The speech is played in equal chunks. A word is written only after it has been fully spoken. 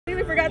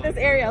completely forgot this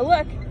area.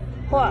 Look,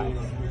 hold on.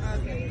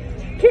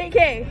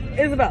 KK,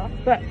 Isabel,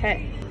 but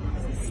hey,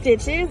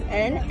 Stitches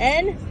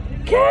and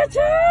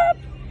ketchup,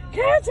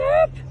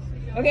 ketchup.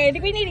 Okay, I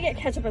think we need to get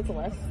ketchup as a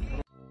list.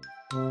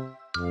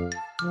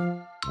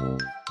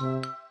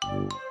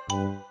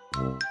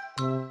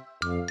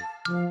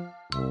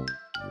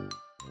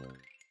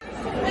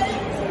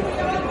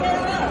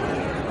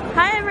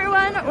 Hi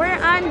everyone, we're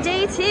on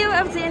day 2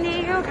 of San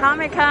Diego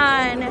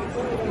Comic-Con.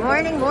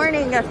 Morning,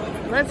 morning.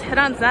 Let's head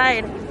on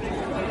side.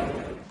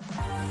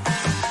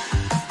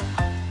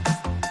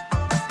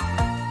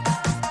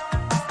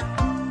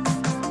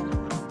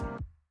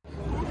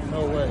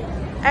 No way.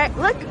 Alright,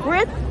 look, we're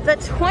at the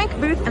Twink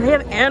booth and they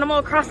have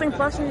Animal Crossing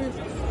plushies.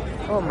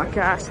 Oh my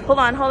gosh. Hold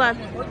on, hold on.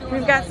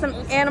 We've got some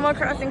Animal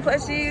Crossing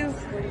plushies.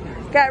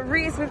 Got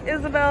Reese with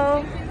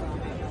Isabel.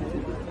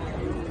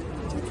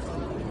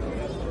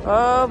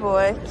 Oh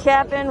boy.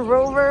 Captain,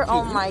 Rover.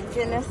 Oh my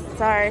goodness.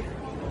 Sorry.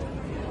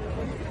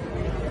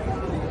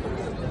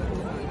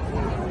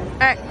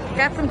 Alright,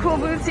 got some cool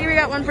booths here. We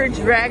got one for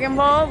Dragon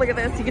Ball. Look at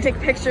this. You can take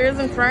pictures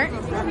in front.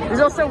 There's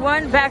also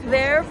one back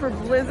there for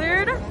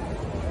Blizzard.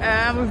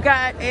 We've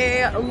got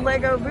a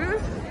Lego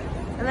booth.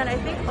 And then I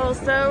think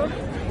also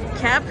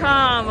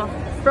Capcom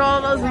for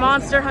all those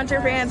Monster Hunter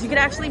fans. You can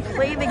actually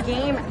play the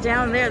game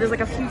down there. There's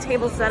like a few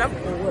tables set up.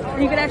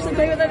 And you can actually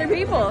play with other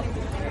people.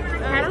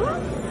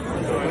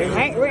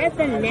 Alright, we're at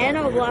the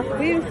Nano Block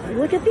booth.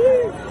 Look at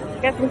these.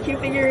 Got some cute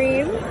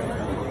figurines.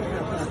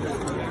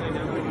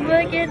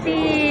 Look at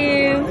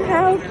these.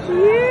 How cute.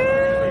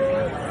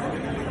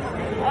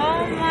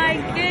 Oh my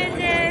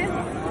goodness.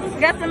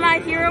 Got some My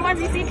Hero ones.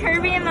 You see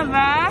Kirby in the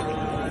back?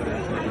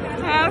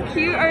 How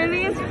cute are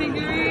these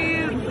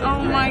figurines?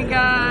 Oh my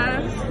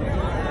gosh.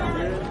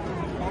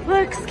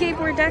 Look,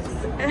 skateboard decks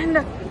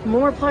and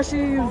more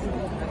plushies.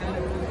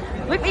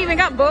 Look, they even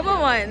got boba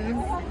ones.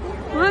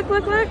 Look,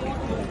 look, look.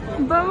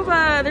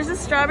 Boba. There's a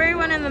strawberry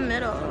one in the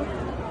middle.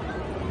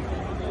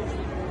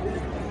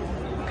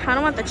 Kind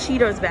of want the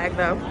Cheetos bag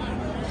though.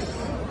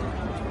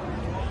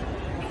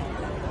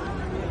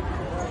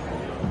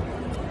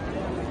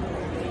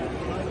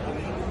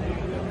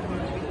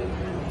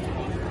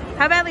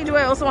 How badly do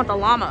I also want the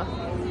llama?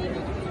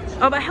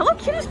 Oh, but Hello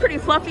Kitty's pretty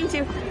fluffy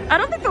too. I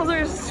don't think those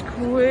are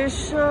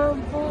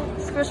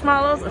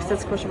squishmallows. I said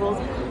squishables.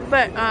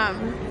 But,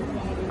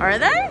 are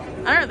they?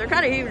 I don't know, they're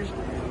kind of huge.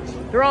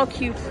 They're all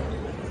cute.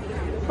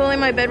 If only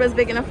my bed was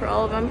big enough for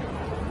all of them.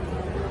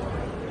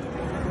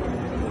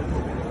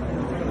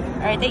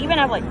 Alright, they even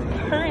have like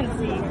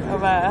currency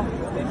of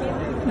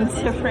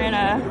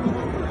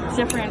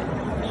different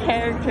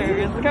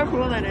characters. Look how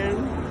cool that is.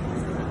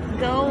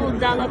 Gold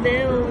dollar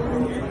bills.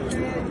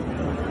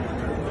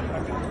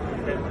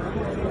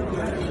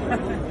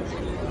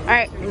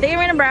 Alright, they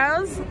went to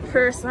browse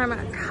for some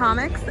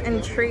comics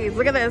and trades.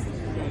 Look at this.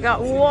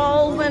 Got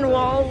walls and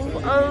walls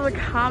of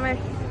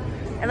comics.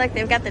 And like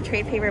they've got the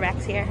trade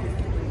paperbacks here.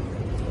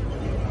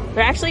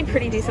 They're actually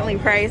pretty decently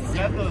priced. Is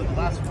that the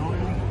last one?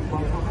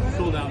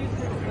 Sold out.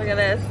 Look at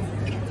this.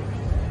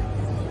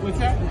 What's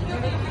that?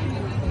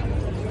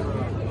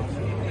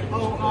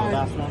 Oh,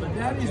 last one.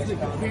 That is the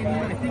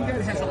companion. I think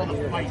that has all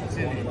the fights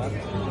in it.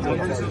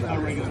 Versus the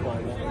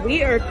regular.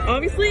 We are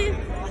obviously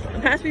the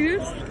past few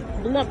weeks,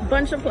 a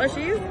bunch of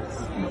plushies,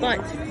 but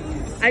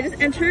I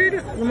just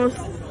entered the most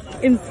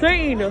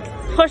insane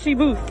plushie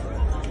booth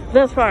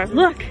thus far.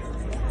 Look,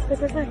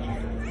 look, look, look.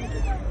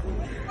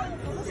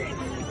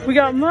 We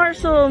got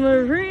Marshall,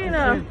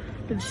 Marina,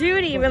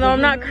 Judy, even though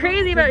I'm not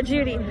crazy about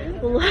Judy.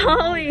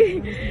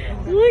 Lolly,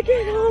 look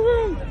at all of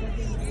them.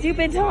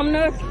 Stupid Tom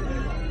Nook,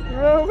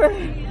 Rover,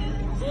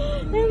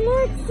 and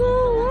look,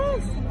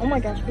 Celeste. Oh my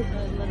gosh,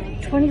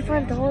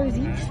 $25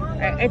 each.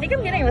 I think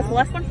I'm getting this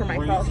last one for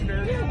myself.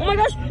 Oh my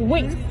gosh,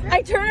 wait,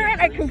 I turned around,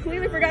 I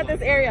completely forgot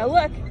this area.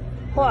 Look,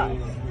 hold on.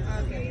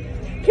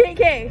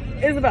 KK,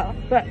 Isabel,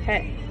 but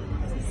hey,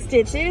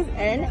 Stitches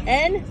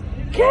and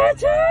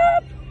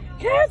ketchup,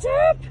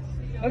 ketchup.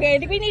 Okay, I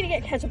think we need to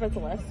get ketchup as a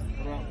list.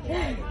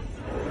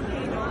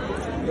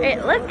 Wait,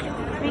 look,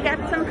 we got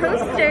some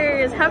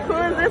posters. How cool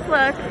does this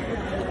look?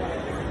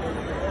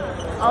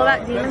 All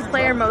about Demon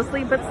Slayer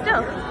mostly, but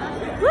still.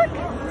 Look,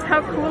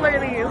 how cool are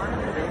these?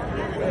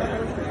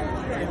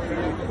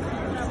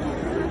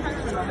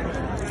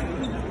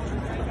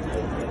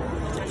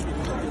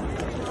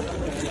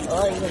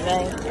 Oh,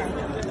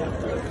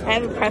 I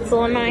have a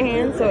pretzel in my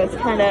hand, so it's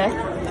kind of,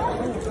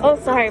 oh,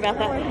 sorry about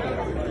that.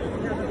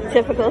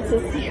 Difficult to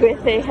see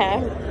what they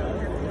have.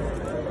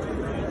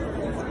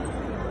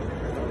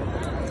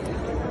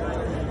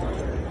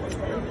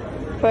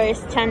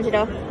 First,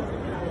 Tanjiro.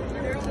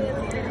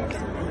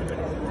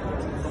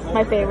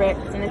 My favorite,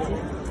 and it's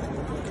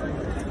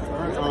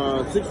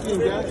 16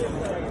 gas.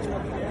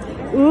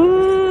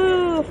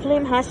 ooh,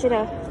 Flame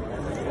Hashira.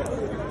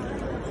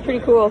 Pretty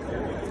cool.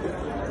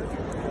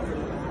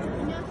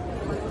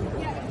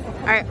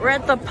 Alright, we're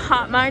at the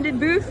Pop Minded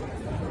booth.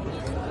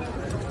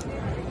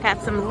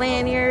 Got some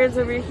lanyards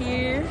over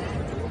here.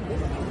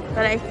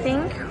 But I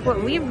think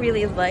what we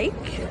really like,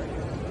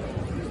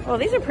 oh,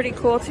 these are pretty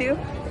cool too,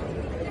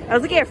 I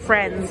was looking at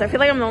Friends. I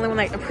feel like I'm the only one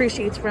that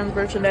appreciates Friends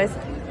merchandise.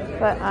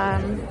 But,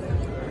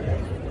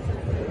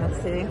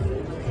 let's see.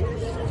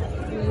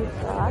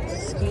 We've got,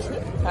 excuse me,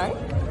 sorry.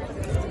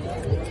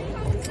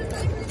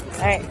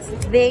 Alright, so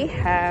they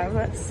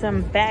have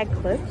some bag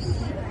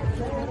clips.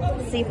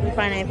 Let's see if we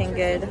find anything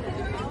good.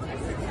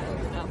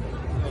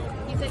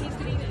 He said he's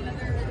getting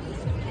another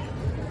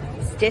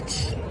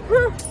Stitch.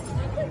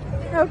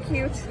 How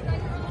cute.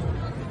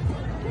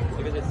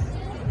 Look at this.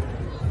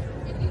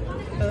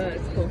 Oh,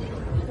 that's cool.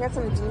 We got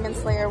some Demon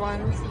Slayer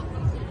ones.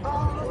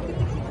 Oh, look at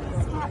the cute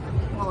spot.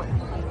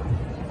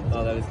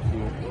 Oh, that is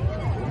cute.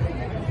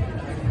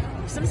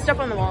 Some stuff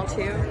on the wall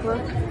too.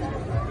 Look.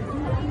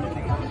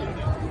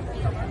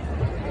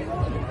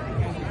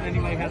 If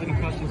anybody has any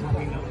questions, let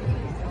me know.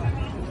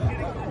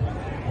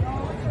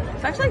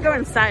 Let's actually go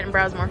inside and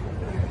browse more.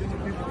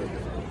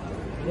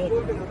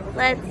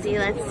 Let's see,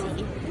 let's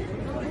see.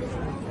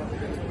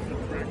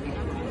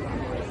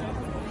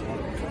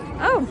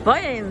 Oh,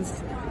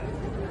 buttons.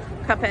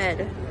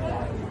 Cuphead.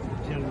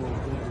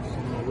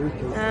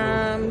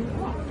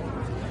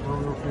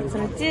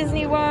 Some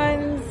Disney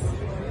ones.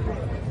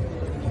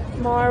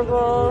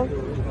 Marvel.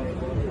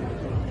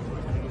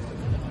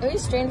 Oh,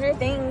 Stranger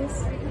Things.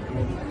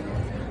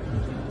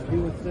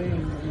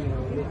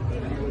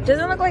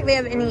 Doesn't look like they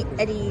have any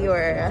Eddie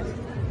or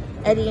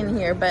Eddie in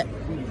here, but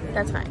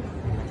that's fine.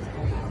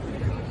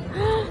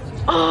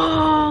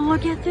 Oh,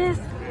 look at this.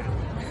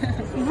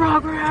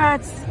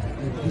 Rugrats.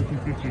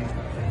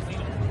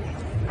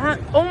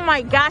 Oh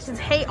my gosh, it's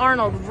Hey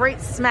Arnold right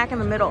smack in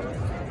the middle.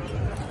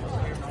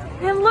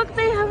 And look,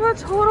 they have a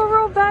Total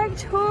Roll bag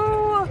too.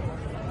 Oh!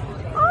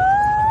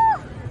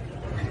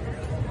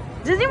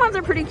 Disney ones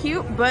are pretty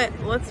cute, but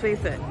let's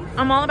face it,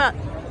 I'm all about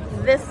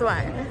this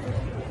one.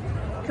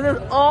 Because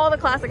there's all the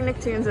classic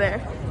Nicktoons there.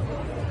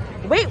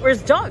 Wait,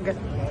 where's Doug?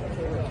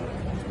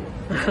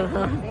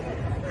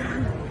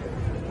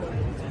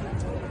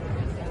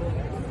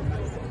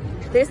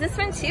 There's this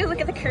one too. Look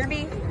at the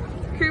Kirby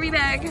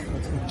bag.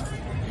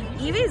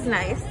 Eevee's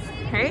nice,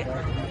 right?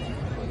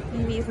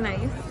 Eevee's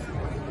nice.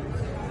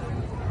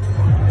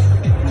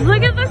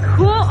 Look at the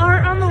cool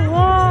art on the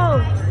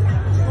wall.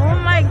 Oh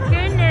my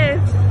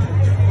goodness.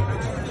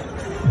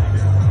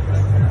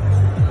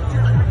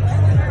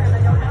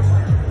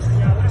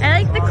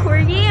 I like the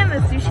corgi and the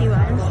sushi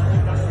one.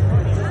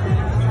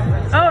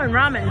 Oh, and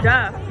ramen,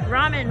 duh.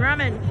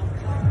 Ramen.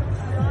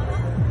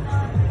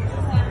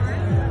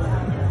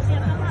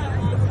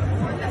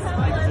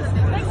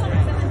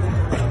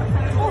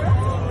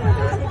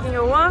 Taking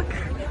a walk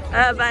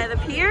by the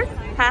pier,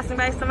 passing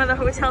by some of the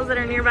hotels that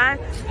are nearby.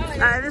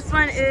 This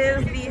one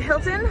is the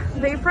Hilton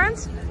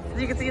Bayfront.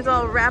 As you can see, it's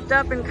all wrapped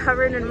up and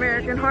covered in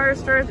American Horror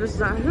Stories, which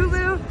is on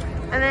Hulu.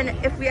 And then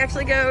if we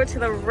actually go to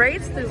the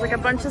right, there's like a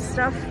bunch of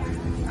stuff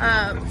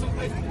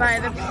by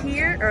the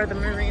pier, or the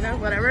marina,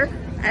 whatever.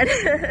 And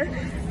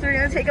so we're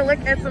gonna take a look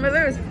at some of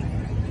those.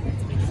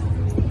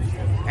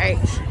 All right.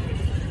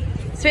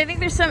 So I think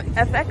there's some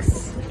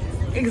FX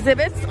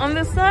exhibits on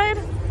this side.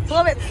 It's a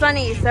little bit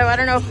sunny, so I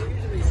don't know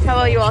how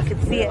well you all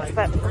can see it,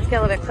 but let's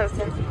get a little bit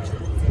closer.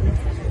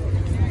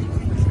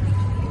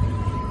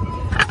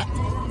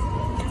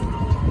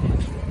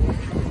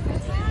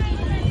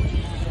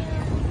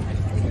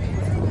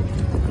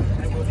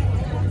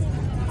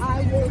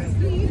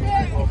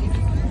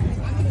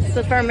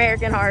 So for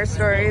American Horror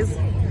Stories.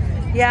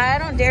 Yeah, I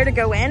don't dare to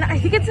go in. I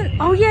think it's an,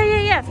 oh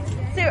yeah.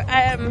 So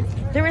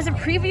there was a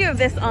preview of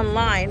this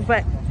online,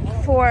 but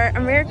for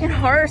American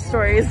Horror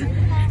Stories,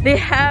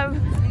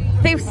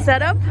 they've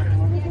set up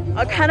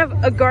a kind of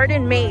a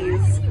garden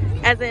maze,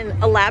 as in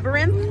a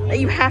labyrinth that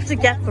you have to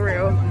get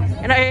through.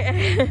 And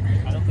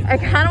I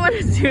kind of want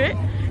to do it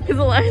because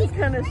the line's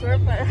kind of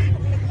short, but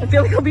I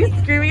feel like I'll be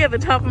screaming at the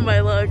top of my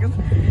lungs.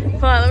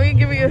 Hold on, let me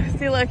give you,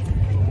 see, look,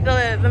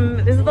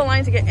 this is the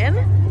line to get in,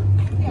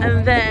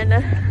 and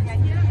then,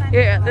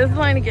 yeah, this is the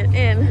line to get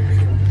in.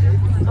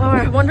 Oh,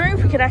 I'm wondering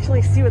if we could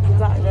actually see what's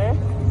inside there.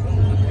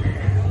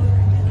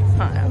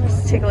 Hold on,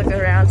 let's take a look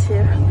around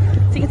too.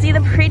 So you can see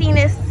the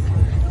prettiness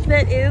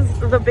that is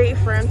the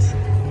Bayfront.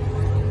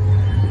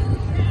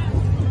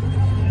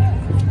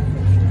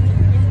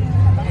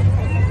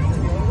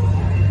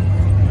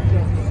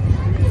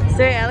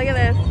 So yeah, look at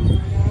this.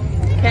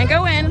 Can't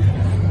go in,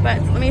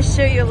 but let me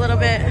show you a little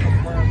bit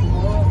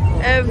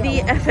of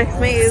the FX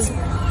maze.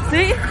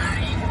 See?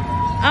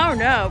 Oh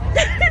no.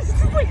 It's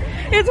just like,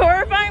 it's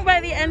horrifying by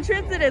the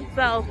entrance in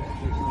itself.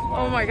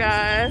 Oh my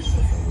gosh.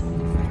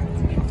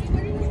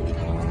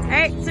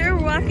 Alright, so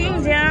we're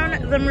walking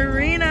down the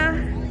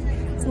marina.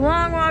 It's a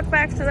long walk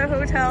back to the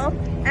hotel,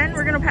 and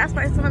we're gonna pass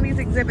by some of these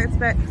exhibits,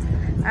 but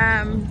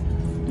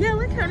yeah,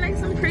 look how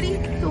nice and pretty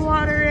the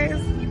water is.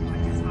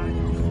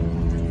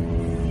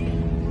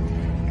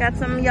 Got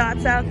some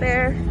yachts out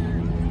there.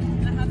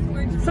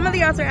 Some of the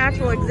yachts are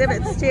actual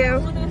exhibits too.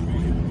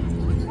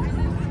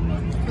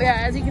 But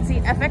yeah, as you can see,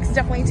 FX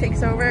definitely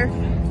takes over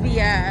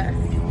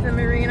the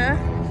marina.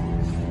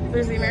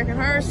 There's the American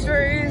Horror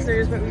Stories,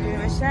 there's What We Do in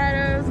the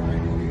Shadows,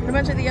 a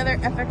bunch of the other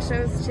FX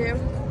shows too.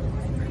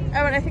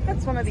 Oh, and I think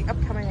that's one of the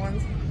upcoming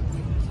ones.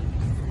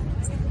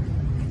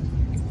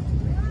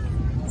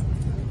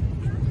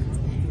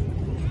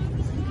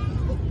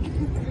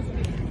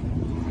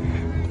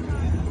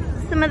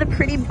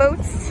 pretty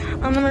boats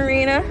on the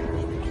marina.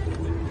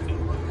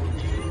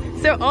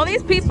 So all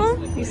these people,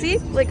 you see,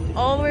 like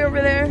all the way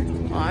over there,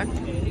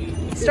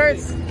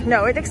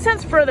 it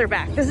extends further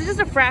back. This is just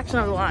a fraction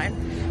of the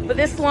line. But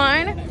this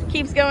line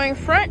keeps going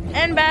front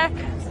and back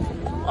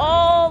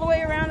all the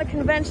way around the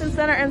convention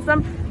center, and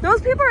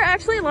those people are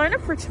actually lined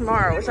up for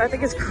tomorrow, which I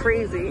think is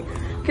crazy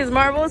because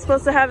Marvel is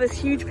supposed to have this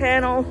huge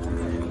panel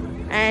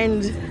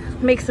and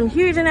make some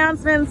huge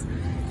announcements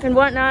and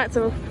whatnot.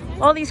 So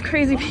all these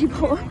crazy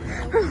people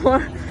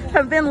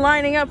have been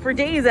lining up for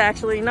days,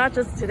 actually, not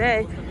just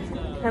today.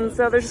 And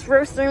so they're just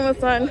roasting in the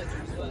sun.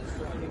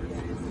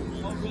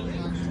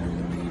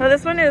 So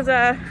this one is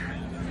the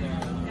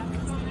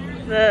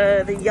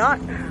yacht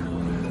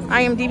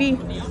IMDb.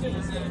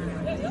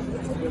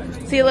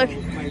 See, look,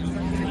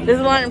 this is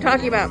the line I'm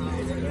talking about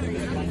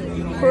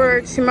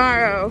for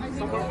tomorrow.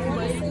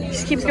 It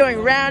just keeps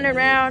going round and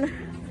round.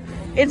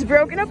 It's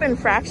broken up in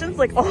fractions,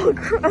 like all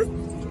across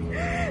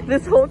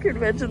this whole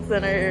convention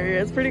center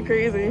area. It's pretty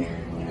crazy.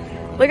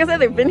 Like I said,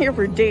 they've been here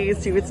for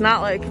days too. It's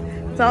not like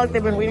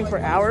they've been waiting for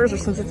hours or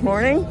since it's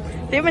morning.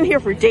 They've been here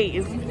for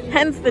days.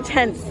 Hence the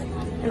tents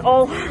and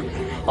all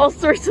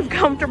sorts of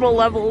comfortable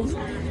levels.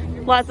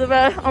 Lots of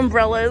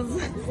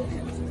umbrellas.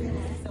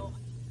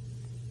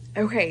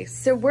 Okay,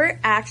 so we're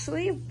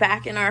actually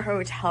back in our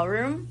hotel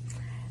room.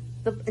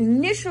 The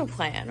initial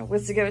plan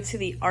was to go to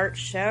the art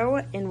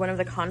show in one of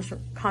the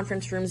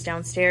conference rooms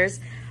downstairs.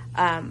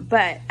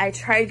 But I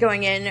tried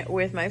going in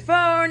with my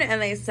phone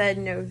and they said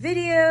no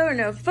video,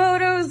 no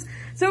photos.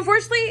 So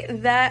unfortunately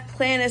that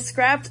plan is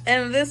scrapped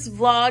and this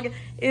vlog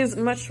is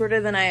much shorter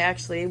than I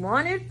actually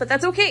wanted, but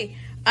that's okay.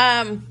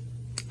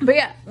 But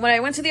yeah, when I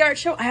went to the art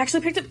show, I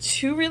actually picked up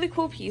 2 really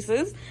cool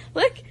pieces.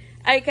 Look,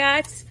 I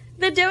got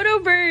the dodo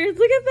birds.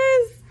 Look at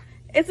this.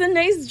 It's a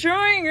nice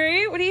drawing,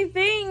 right? What do you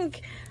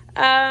think?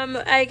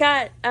 I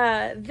got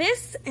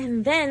this,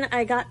 and then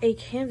I got a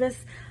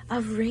canvas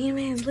of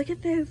Raymond. Look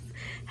at this.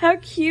 How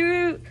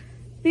cute.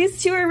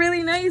 These 2 are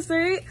really nice,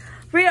 right?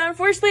 But yeah,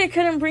 unfortunately, I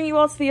couldn't bring you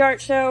all to the art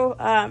show.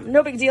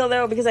 No big deal,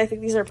 though, because I think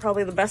these are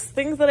probably the best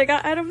things that I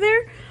got out of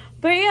there.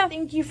 But yeah,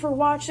 thank you for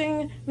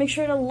watching. Make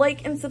sure to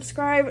like and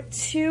subscribe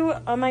to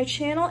my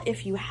channel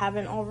if you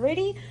haven't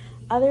already.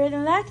 Other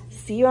than that,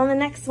 see you on the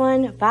next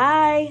one.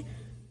 Bye.